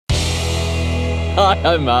Hi,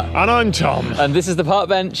 I'm Matt. And I'm Tom. And this is the park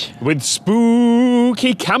bench. With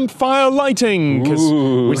spooky campfire lighting, because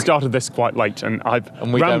we started this quite late and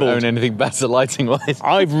we rambled. don't own anything better lighting-wise.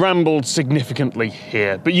 I've rambled significantly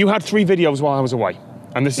here, but you had 3 videos while I was away,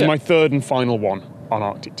 and this is my 3rd and final one on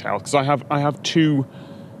Arctic Tales, because I have 2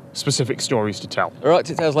 specific stories to tell. Are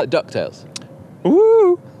Arctic Tales like DuckTales?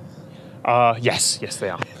 Ooh! Yes, they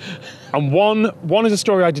are. And one is a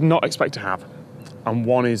story I did not expect to have, and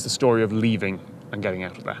one is the story of leaving and getting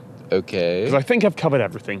out of there. Okay. Because I think I've covered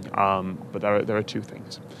everything, but there are 2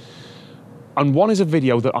 things. And one is a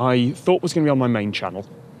video that I thought was going to be on my main channel,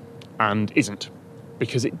 and isn't,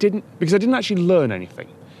 because I didn't actually learn anything.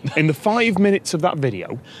 In the 5 minutes of that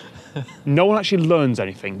video, no one actually learns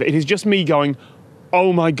anything. But it is just me going,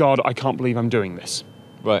 "Oh my god, I can't believe I'm doing this."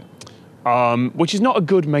 Right. Which is not a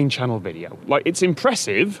good main channel video. Like, it's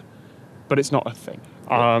impressive, but it's not a thing.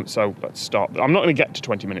 So let's start. I'm not going to get to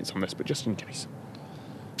 20 minutes on this, but just in case.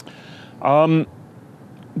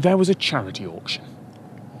 There was a charity auction.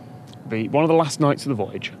 One of the last nights of the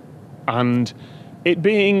voyage, and it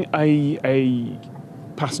being a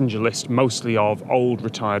passenger list mostly of old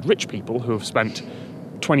retired rich people who have spent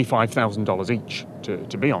 $25,000 each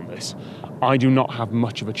to be on this, I do not have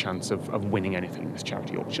much of a chance of winning anything in this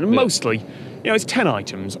charity auction. And mostly, it's 10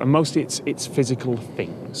 items, and mostly it's physical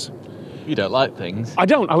things. You don't like things. I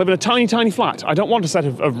don't. I live in a tiny, tiny flat. I don't want a set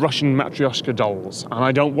of Russian Matryoshka dolls, and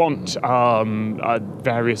I don't want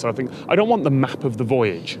various other things. I don't want the map of the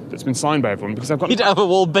voyage that's been signed by everyone, because I've got... You don't have a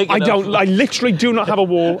wall big enough. I literally do not have a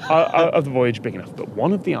wall of the voyage big enough. But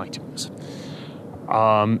one of the items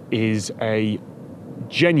is a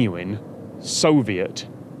genuine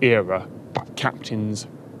Soviet-era captain's...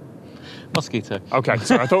 Mosquito. Okay,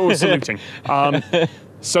 sorry, I thought it was saluting.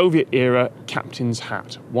 Soviet-era captain's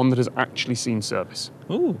hat, one that has actually seen service.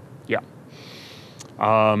 Ooh. Yeah.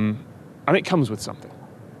 And it comes with something.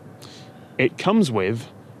 It comes with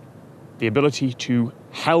the ability to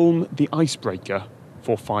helm the icebreaker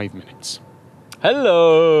for 5 minutes.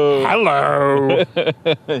 Hello. Hello.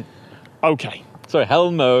 Okay. Sorry,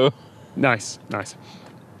 Helmo. Nice.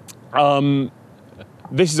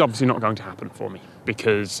 This is obviously not going to happen for me,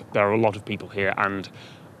 because there are a lot of people here, and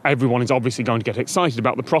everyone is obviously going to get excited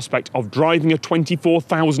about the prospect of driving a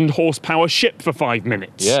 24,000 horsepower ship for 5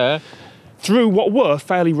 minutes. Yeah. Through what were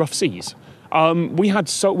fairly rough seas. We had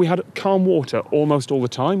calm water almost all the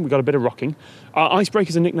time. We got a bit of rocking.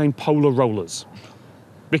 Icebreakers are nicknamed polar rollers,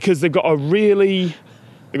 because they've got a really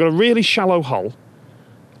shallow hull,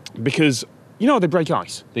 because you know how they break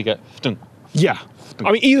ice. They go. Yeah.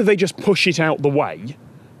 I mean, either they just push it out the way,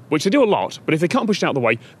 which they do a lot, but if they can't push it out the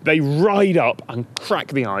way, they ride up and crack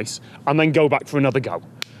the ice and then go back for another go.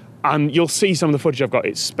 And you'll see some of the footage I've got.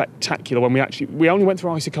 It's spectacular. When we only went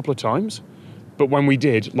through ice a couple of times, but when we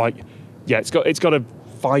did, it's got a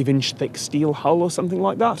 5-inch thick steel hull or something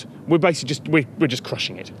like that. We're basically we're just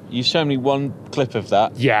crushing it. You showed me one clip of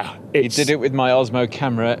that. Yeah. You did it with my Osmo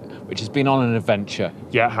camera, which has been on an adventure.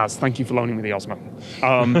 Yeah, it has. Thank you for loaning me the Osmo.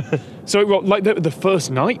 So the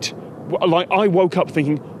first night, I woke up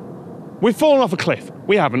thinking, we've fallen off a cliff.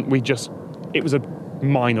 We haven't. It was a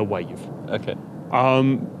minor wave. Okay.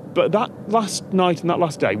 But that last night and that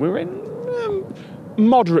last day, we were in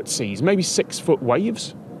moderate seas, maybe 6-foot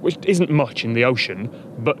waves, which isn't much in the ocean,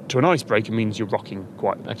 but to an icebreaker means you're rocking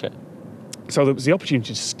quite a bit. Okay. So there was the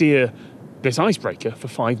opportunity to steer this icebreaker for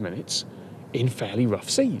 5 minutes in fairly rough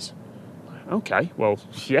seas. Okay, well,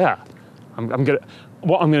 yeah.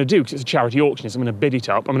 What I'm going to do, because it's a charity auction, is I'm going to bid it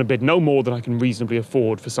up. I'm going to bid no more than I can reasonably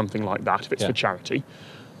afford for something like that, if it's for charity.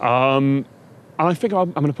 And I figure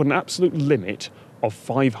I'm going to put an absolute limit of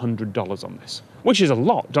 $500 on this, which is a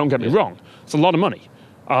lot, don't get me wrong. It's a lot of money.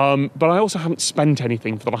 But I also haven't spent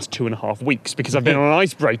anything for the last 2.5 weeks, because I've been on an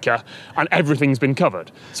icebreaker and everything's been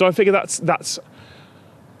covered. So I figure that's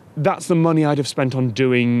the money I'd have spent on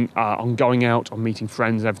on going out, on meeting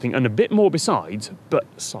friends and everything, and a bit more besides, but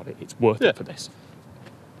sorry, it's worth it for this.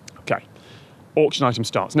 Okay, auction item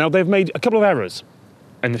starts. Now, they've made a couple of errors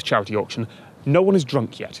in this charity auction. No one is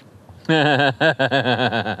drunk yet.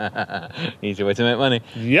 Easy way to make money.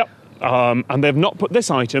 Yep, and they've not put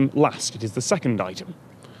this item last. It is the second item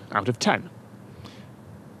out of 10.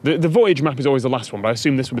 The voyage map is always the last one, but I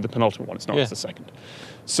assume this will be the penultimate one. It's not, it's the second.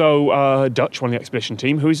 So Dutch, one of the expedition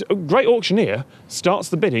team, who is a great auctioneer, starts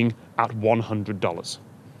the bidding at $100.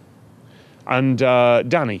 And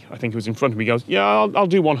Danny, I think, who was in front of me, goes, yeah, I'll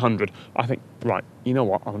do 100. I think, right, you know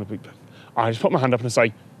what, I just put my hand up and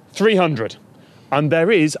say, 300. And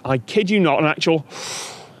there is, I kid you not, an actual...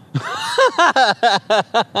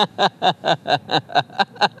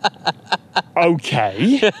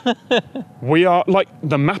 okay. We are, like,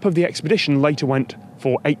 the map of the expedition later went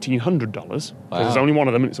for $1,800, because there's only one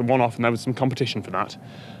of them, and it's a one-off, and there was some competition for that.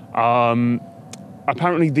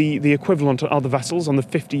 Apparently the equivalent of other vessels on the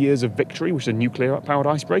 50 Years of Victory, which is a nuclear-powered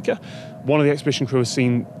icebreaker, one of the expedition crew has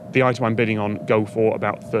seen the item I'm bidding on go for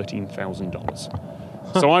about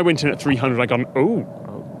 $13,000. So I went in at 300, I gone, oh,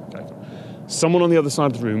 okay. Someone on the other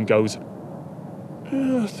side of the room goes,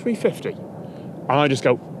 350. And I just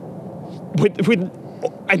go, with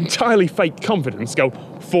entirely fake confidence, go,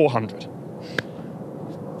 400.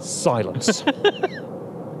 Silence.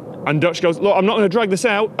 And Dutch goes, look, I'm not going to drag this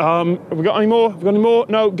out. Have we got any more? Have we got any more?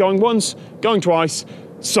 No, going once, going twice,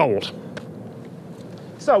 sold.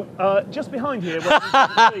 So, just behind here, where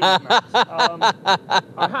I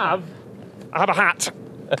have a hat.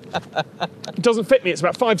 It doesn't fit me, it's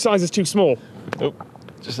about 5 sizes too small. Oh,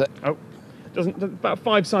 just that. Oh, about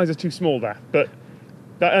 5 sizes too small there. But,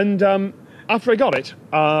 after I got it,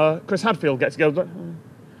 Chris Hadfield gets to go,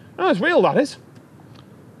 oh, it's real, that is.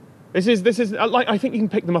 This is like, I think you can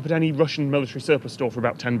pick them up at any Russian military surplus store for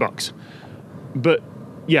about $10. But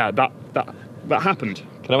yeah, that happened.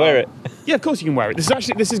 Can I wear it? Yeah, of course you can wear it.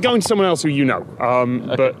 This is going to someone else who you know.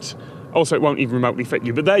 Okay. But also it won't even remotely fit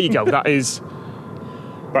you. But there you go. That is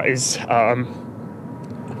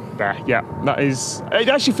there. Yeah, that is. It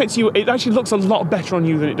actually fits you. It actually looks a lot better on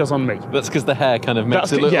you than it does on me. That's because the hair kind of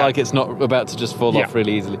makes it look like it's not about to just fall off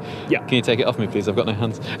really easily. Yeah. Can you take it off me, please? I've got no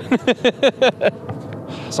hands.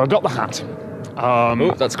 So I got the hat.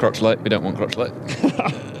 Oh, that's crotch light. We don't want crotch light.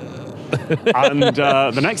 And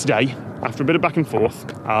the next day, after a bit of back and forth,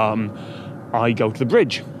 I go to the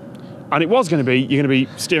bridge. And it was going to be, you're going to be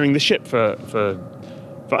steering the ship for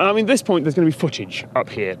I mean, at this point, there's going to be footage up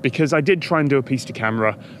here, because I did try and do a piece to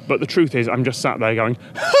camera, but the truth is, I'm just sat there going,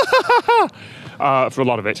 for a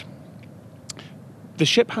lot of it. The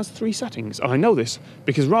ship has 3 settings. I know this,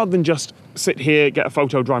 because rather than just sit here, get a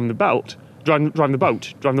photo driving the boat, driving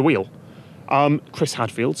the wheel, Chris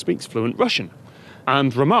Hadfield speaks fluent Russian.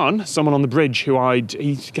 And Roman, someone on the bridge he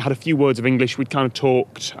had a few words of English, we'd kind of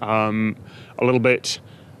talked a little bit.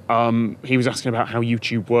 He was asking about how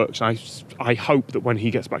YouTube works. I hope that when he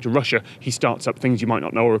gets back to Russia, he starts up things you might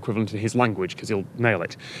not know are equivalent to his language, because he'll nail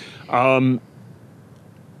it.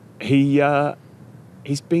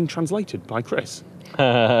 He's being translated by Chris.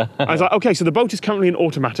 I was like, okay, so the boat is currently in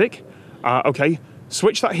automatic. Okay,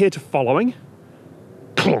 switch that here to following.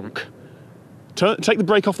 Clunk. Take the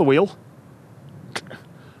brake off the wheel.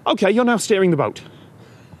 Okay, you're now steering the boat.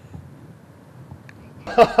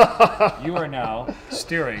 You are now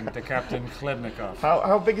steering the Captain Klebnikov.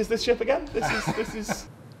 How big is this ship again? This is.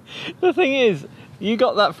 The thing is, you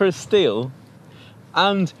got that for a steal,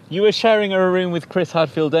 and you were sharing a room with Chris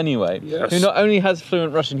Hadfield anyway, yes. who not only has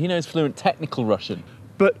fluent Russian, he knows fluent technical Russian.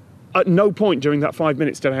 But at no point during that 5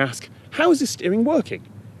 minutes did I ask, how is this steering working?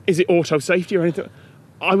 Is it auto safety or anything?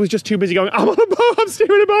 I was just too busy going, I'm on a boat, I'm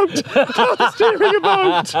steering a boat, I'm steering a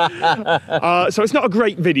boat. So it's not a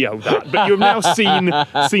great video, that, but you've now seen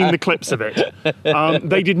the clips of it.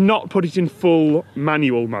 They did not put it in full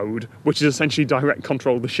manual mode, which is essentially direct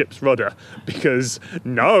control of the ship's rudder, because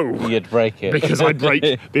You'd break it. Because I'd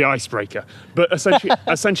break the icebreaker. But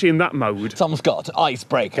essentially in that mode... Someone's got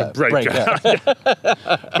icebreaker. Breaker.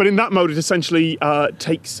 But in that mode, it essentially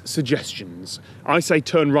takes suggestions. I say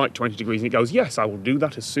turn right 20 degrees, and it goes, yes, I will do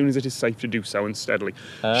that as soon as it is safe to do so, and steadily.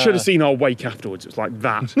 Should have seen our wake afterwards. It was like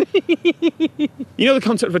that. You know the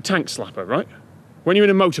concept of a tank slapper, right? When you're in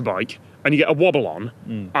a motorbike and you get a wobble on,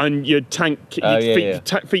 and your feet keep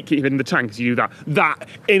in the tank as you do that. That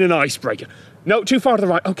in an icebreaker. No, too far to the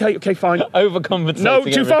right. Okay, fine. Overcompensating. No,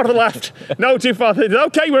 too far to the left. No, too far.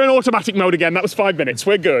 Okay, we're in automatic mode again. That was 5 minutes.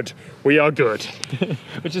 We're good. We are good.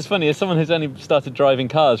 Which is funny, as someone who's only started driving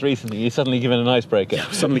cars recently, you're suddenly given an icebreaker.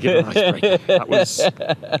 Yeah, suddenly given an icebreaker.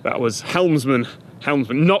 That was helmsman,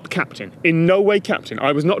 not captain. In no way captain.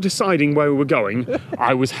 I was not deciding where we were going.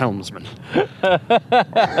 I was helmsman.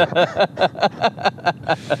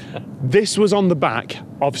 This was on the back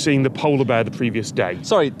of seeing the polar bear the previous day.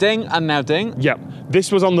 Sorry, ding and now ding. Yep.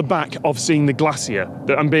 This was on the back of seeing the glacier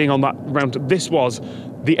and being on that round. This was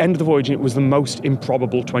the end of the voyage, and it was the most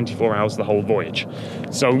improbable 24 hours of the whole voyage.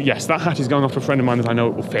 So yes, that hat is going off to a friend of mine that I know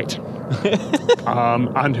it will fit.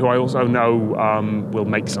 And who I also know will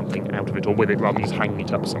make something out of it or with it rather than just hanging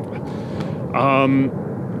it up somewhere.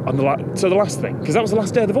 So the last thing, because that was the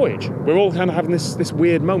last day of the voyage, we're all kind of having this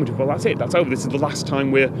weird moment of, well, that's it, that's over. This is the last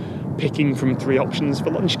time we're picking from 3 options for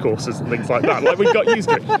lunch courses and things like that. Like, we've got used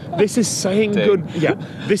to it. This is saying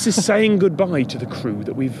this is saying goodbye to the crew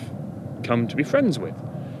that we've come to be friends with.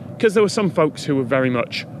 Because there were some folks who were very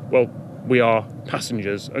much, well, we are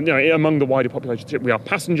passengers, and among the wider population of the ship, we are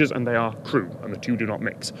passengers and they are crew, and the two do not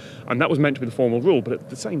mix. And that was meant to be the formal rule, but at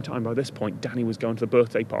the same time, by this point, Danny was going to the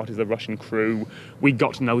birthday parties of the Russian crew. We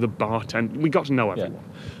got to know the bartender. We got to know everyone.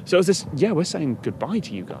 So it was this, we're saying goodbye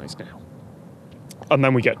to you guys now. And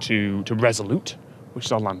then we get to Resolute, which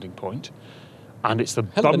is our landing point, and it's the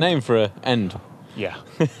Hell of a name for an end. Yeah,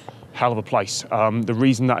 hell of a place. The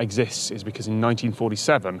reason that exists is because in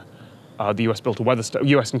 1947, the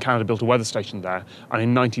US and Canada built a weather station there, and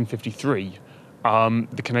in 1953,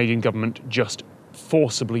 the Canadian government just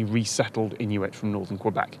forcibly resettled Inuit from northern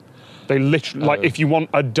Quebec. They literally, like, if you want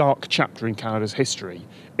a dark chapter in Canada's history,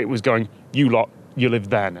 it was going, you lot, you live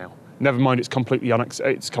there now. Never mind, it's completely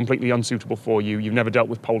unsuitable for you. You've never dealt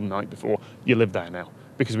with polar night before. You live there now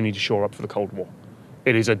because we need to shore up for the Cold War.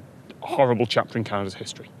 It is a horrible chapter in Canada's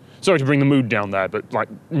history. Sorry to bring the mood down there, but like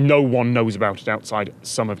no one knows about it outside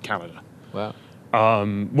some of Canada. Wow.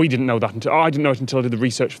 We didn't know that until I didn't know it until I did the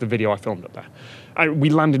research for the video I filmed up there. And we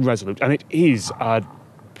landed Resolute, and it is a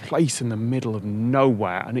place in the middle of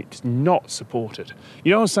nowhere, and it's not supported.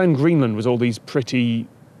 You know, I was saying Greenland was all these pretty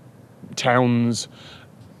towns,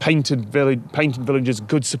 painted villages,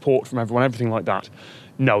 good support from everyone, everything like that.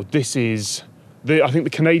 No, this is. I think the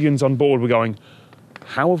Canadians on board were going,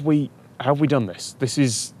 how have we done this? This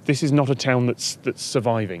is not a town that's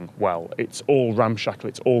surviving well. It's all ramshackle.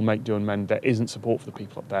 It's all make do and mend. There isn't support for the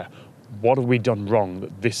people up there. What have we done wrong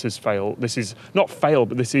that this has failed? This is not failed,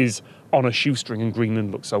 but this is on a shoestring, and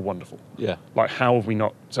Greenland looks so wonderful. Yeah. Like, how have we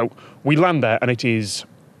not? So we land there, and it is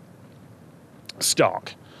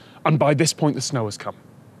stark. And by this point, the snow has come.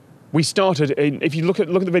 We started in. If you look at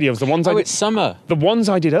the videos, the ones it's summer. The ones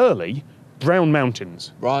I did early. Brown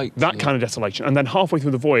Mountains. Right. That kind of desolation. And then halfway through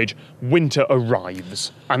the voyage, winter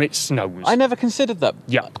arrives and it snows. I never considered that.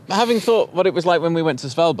 Yeah. Having thought what it was like when we went to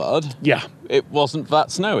Svalbard, it wasn't that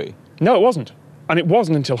snowy. No, it wasn't. And it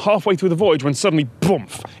wasn't until halfway through the voyage when suddenly,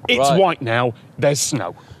 boomf, it's white now, there's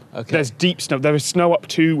snow. Okay. There's deep snow. There is snow up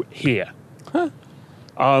to here. Huh.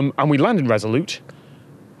 And we landed Resolute,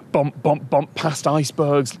 bump, bump, bump, past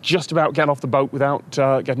icebergs, just about get off the boat without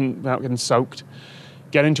getting soaked,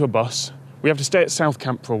 get into a bus. We have to stay at South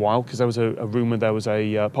Camp for a while because there was a rumour there was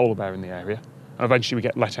a polar bear in the area. And eventually we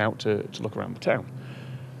get let out to look around the town.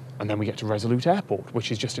 And then we get to Resolute Airport,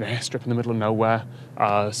 which is just an airstrip in the middle of nowhere.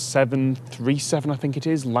 737, I think it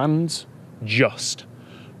is, lands just.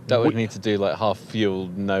 That would need to do like half fuel,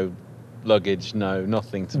 no luggage, no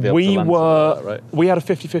nothing to be able to land like that, right? We had a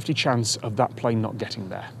 50-50 chance of that plane not getting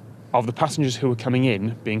there. Of the passengers who were coming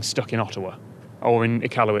in being stuck in Ottawa or in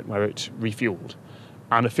Iqaluit where it refuelled.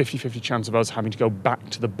 And a 50-50 chance of us having to go back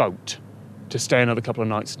to the boat to stay another couple of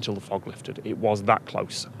nights until the fog lifted. It was that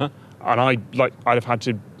close. Huh. And I'd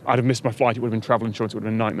have missed my flight. It would have been travel insurance. It would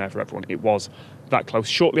have been a nightmare for everyone. It was that close.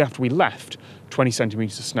 Shortly after we left, 20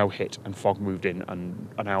 centimetres of snow hit and fog moved in, and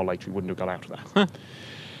an hour later we wouldn't have got out of there. Huh.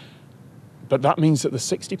 But that means that the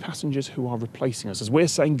 60 passengers who are replacing us, as we're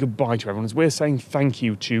saying goodbye to everyone, as we're saying thank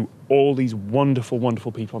you to all these wonderful,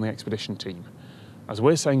 wonderful people on the expedition team, as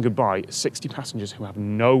we're saying goodbye, 60 passengers who have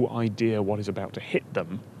no idea what is about to hit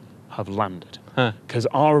them have landed. Because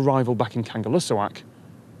our arrival back in Kangalussuaq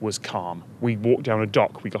was calm. We walked down a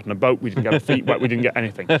dock, we got on a boat, we didn't get our feet wet, we didn't get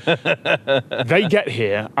anything. They get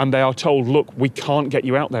here and they are told, look, we can't get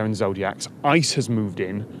you out there in Zodiacs. Ice has moved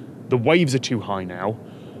in. The waves are too high now.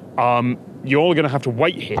 You're all going to have to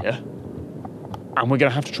wait here, and we're going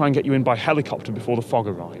to have to try and get you in by helicopter before the fog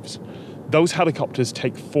arrives. Those helicopters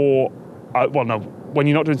take when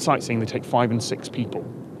you're not doing sightseeing, they take 5 and 6 people.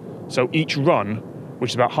 So each run,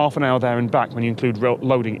 which is about half an hour there and back when you include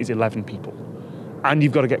loading, is 11 people. And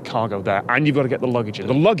you've got to get cargo there, and you've got to get the luggage in.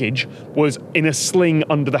 The luggage was in a sling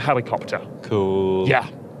under the helicopter. Cool. Yeah.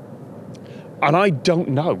 And I don't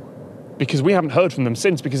know, because we haven't heard from them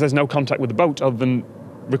since, because there's no contact with the boat other than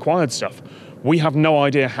required stuff. We have no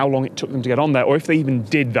idea how long it took them to get on there, or if they even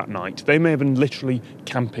did that night. They may have been literally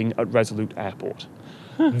camping at Resolute Airport.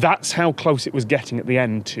 That's how close it was getting at the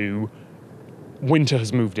end to winter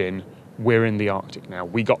has moved in, we're in the Arctic now.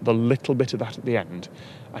 We got the little bit of that at the end,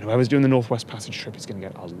 and whoever's doing the Northwest Passage trip is going to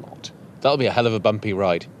get a lot. That'll be a hell of a bumpy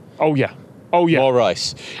ride. Oh yeah. Oh yeah. More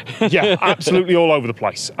ice. Yeah, absolutely all over the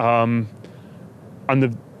place. And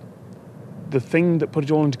the thing that put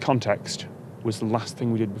it all into context was the last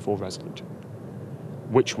thing we did before Resolute,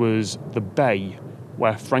 which was the bay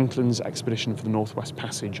where Franklin's expedition for the Northwest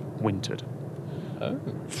Passage wintered. Oh.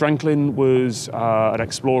 Franklin was an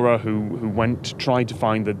explorer who tried to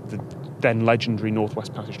find the then legendary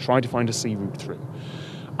Northwest Passage, tried to find a sea route through.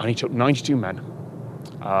 And he took 92 men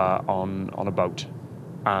on a boat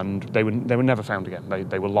and they were never found again.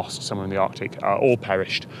 They were lost somewhere in the Arctic, all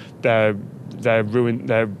perished. Their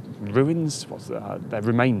remains,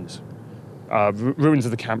 ruins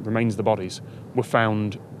of the camp, remains of the bodies, were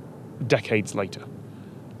found decades later.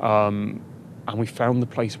 And we found the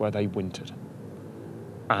place where they wintered.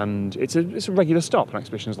 And it's a regular stop on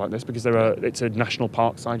expeditions like this because it's a national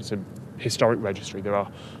park site, it's a historic registry. There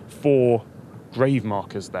are 4 grave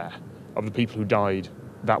markers there of the people who died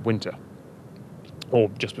that winter. Or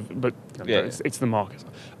just before, but it's the markers.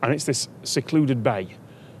 And it's this secluded bay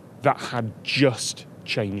that had just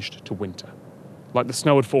changed to winter. Like the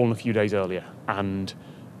snow had fallen a few days earlier, and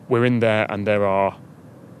we're in there, and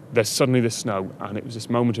there's suddenly this snow, and it was this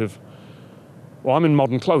moment of, well, I'm in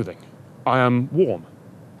modern clothing. I am warm.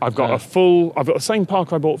 I've got the same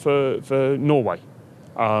parka I bought for Norway,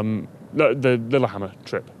 the Lillehammer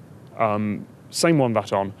trip. Same one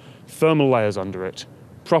that on, thermal layers under it,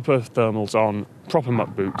 proper thermals on, proper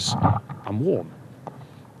muck boots. I'm warm.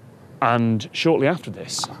 And shortly after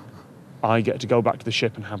this, I get to go back to the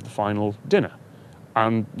ship and have the final dinner.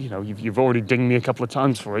 And, you know, you've already dinged me a couple of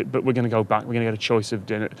times for it, but we're going to go back, we're going to get a choice of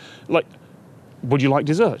dinner. Like, would you like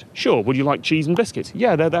dessert? Sure. Would you like cheese and biscuits?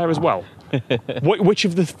 Yeah, they're there as well. Which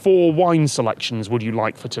of the 4 wine selections would you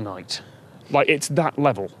like for tonight? Like, it's that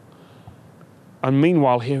level. And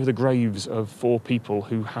meanwhile, here are the graves of 4 people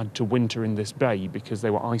who had to winter in this bay because they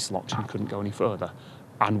were ice-locked and couldn't go any further,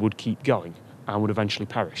 and would keep going, and would eventually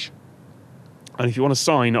perish. And if you want a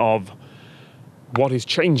sign of what is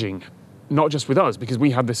changing, not just with us, because we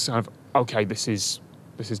had this kind of, okay, this is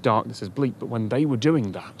dark, this is bleak, but when they were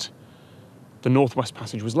doing that, the Northwest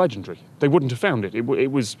Passage was legendary. They wouldn't have found it.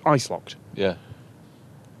 It was ice-locked. Yeah.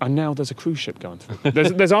 And now there's a cruise ship going through.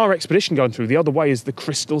 There's our expedition going through. The other way is the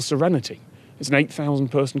Crystal Serenity. It's an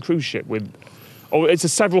 8,000-person cruise ship it's a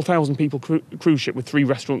several thousand people cruise ship with 3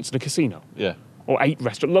 restaurants and a casino. Yeah. Or 8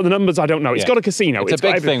 restaurants. The numbers I don't know. It's got a casino. It's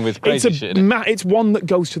a big thing with crazy shit. It's one that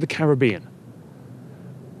goes to the Caribbean.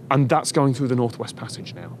 And that's going through the Northwest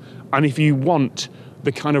Passage now. And if you want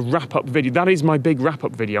the kind of wrap-up video, that is my big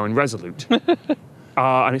wrap-up video in Resolute.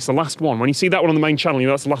 And it's the last one. When you see that one on the main channel, you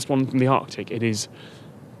know that's the last one from the Arctic.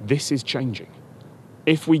 This is changing.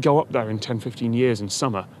 If we go up there in 10, 15 years in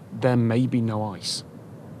summer, there may be no ice.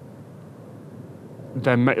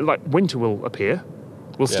 Winter will appear.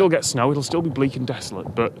 We'll still get snow. It'll still be bleak and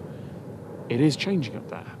desolate, but it is changing up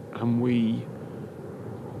there. And we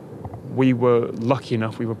were lucky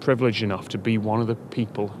enough, we were privileged enough to be one of the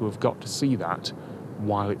people who have got to see that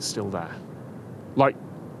while it's still there. Like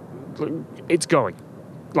it's going.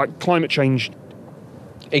 Like, climate change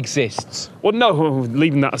exists. Well, no,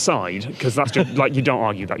 leaving that aside, because that's just, like, you don't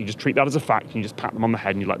argue that. You just treat that as a fact, and you just pat them on the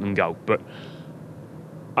head and you let them go.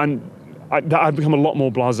 I've become a lot more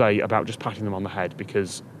blasé about just patting them on the head,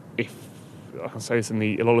 because I'll say this in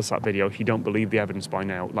the Ilulissat video, if you don't believe the evidence by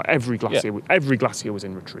now, like every glacier was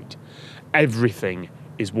in retreat. Everything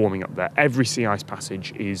is warming up there. Every sea ice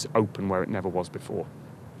passage is open where it never was before.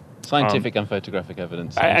 Scientific and photographic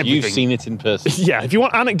evidence. You've seen it in person. Yeah, if you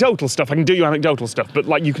want anecdotal stuff, I can do you anecdotal stuff, but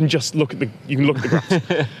like you can look at the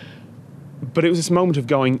graphs. But it was this moment of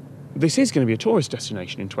going, this is going to be a tourist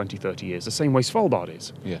destination in 20, 30 years, the same way Svalbard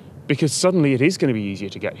is. Yeah. Because suddenly it is going to be easier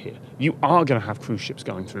to get here. You are going to have cruise ships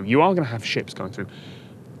going through. You are going to have ships going through.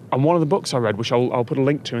 And one of the books I read, which I'll put a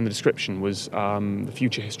link to in the description, was The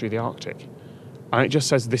Future History of the Arctic. And it just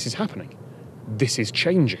says this is happening. This is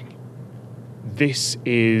changing. This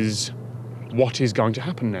is what is going to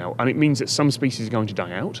happen now. And it means that some species are going to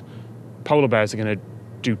die out. Polar bears are going to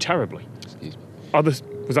do terribly. Excuse me. Was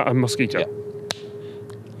that a mosquito? Yeah.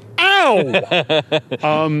 Ow!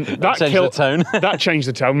 That changed the tone. That changed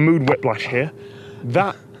the tone. Mood whiplash here.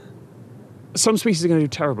 Some species are going to do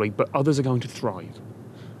terribly, but others are going to thrive.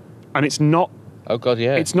 And it's not... Oh, God,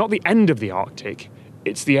 yeah. It's not the end of the Arctic.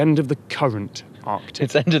 It's the end of the current Arctic.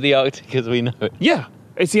 It's the end of the Arctic as we know it. Yeah.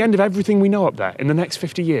 It's the end of everything we know up there in the next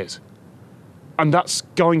 50 years. And that's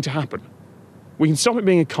going to happen. We can stop it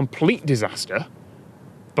being a complete disaster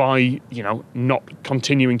by, not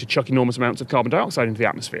continuing to chuck enormous amounts of carbon dioxide into the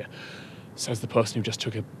atmosphere. Says the person who just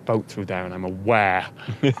took a boat through there, and I'm aware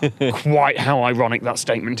quite how ironic that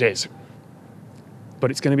statement is.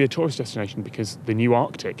 But it's going to be a tourist destination because the new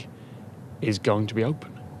Arctic is going to be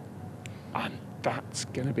open. And that's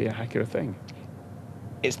going to be a heck of a thing.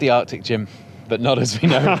 It's the Arctic, Jim, but not as we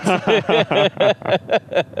know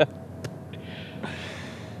it.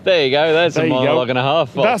 There you go, there's a monologue and a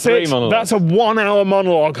half. That's it. Monologues. That's a 1 hour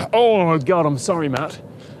monologue. Oh my God, I'm sorry, Matt.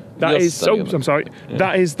 I'm sorry. Yeah.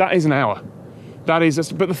 That is an hour. But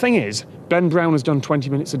the thing is, Ben Brown has done 20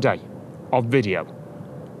 minutes a day of video.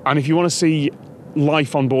 And if you want to see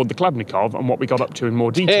life on board the Klebnikov and what we got up to in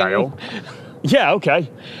more detail. Yeah, okay.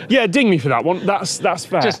 Yeah, ding me for that one. That's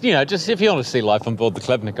fair. Just if you want to see life on board the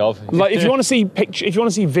Klebnikov. Like, if you want to see if you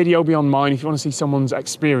want to see video beyond mine, if you want to see someone's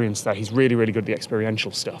experience there, he's really, really good at the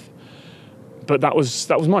experiential stuff. But that was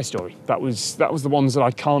my story. That was the ones that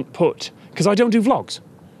I can't put because I don't do vlogs.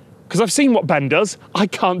 Because I've seen what Ben does. I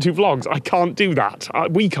can't do vlogs. I can't do that.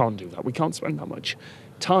 We can't do that. We can't spend that much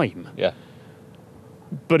time. Yeah.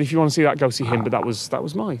 But if you want to see that, go see him. But that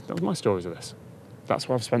was my stories of this. That's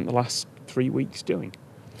what I've spent the last 3 weeks doing.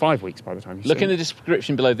 5 weeks by the time you Look see in the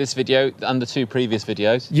description below this video and the 2 previous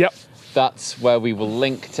videos. Yep. That's where we will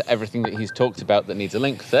link to everything that he's talked about that needs a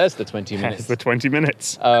link. There's the 20 minutes. There's the 20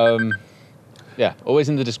 minutes. Yeah, always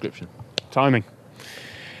in the description. Timing.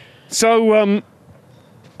 So,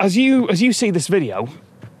 as you see this video,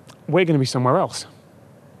 we're going to be somewhere else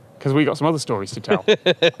because we got some other stories to tell.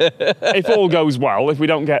 If all goes well, if we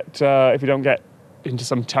don't get into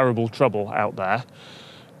some terrible trouble out there,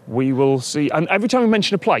 we will see. And every time we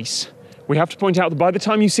mention a place, we have to point out that by the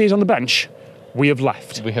time you see it on the bench, we have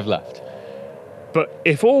left. We have left. But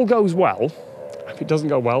if all goes well, if it doesn't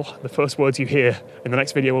go well, the first words you hear in the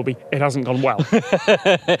next video will be, "It hasn't gone well."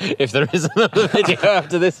 If there is another video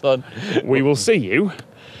after this one, we will see you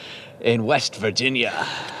in West Virginia.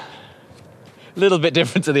 A little bit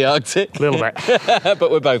different to the Arctic. A little bit.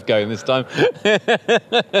 But we're both going this time.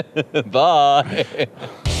 Bye.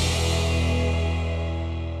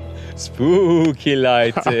 Spooky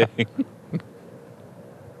lighting.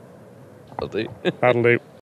 That'll do. That'll do.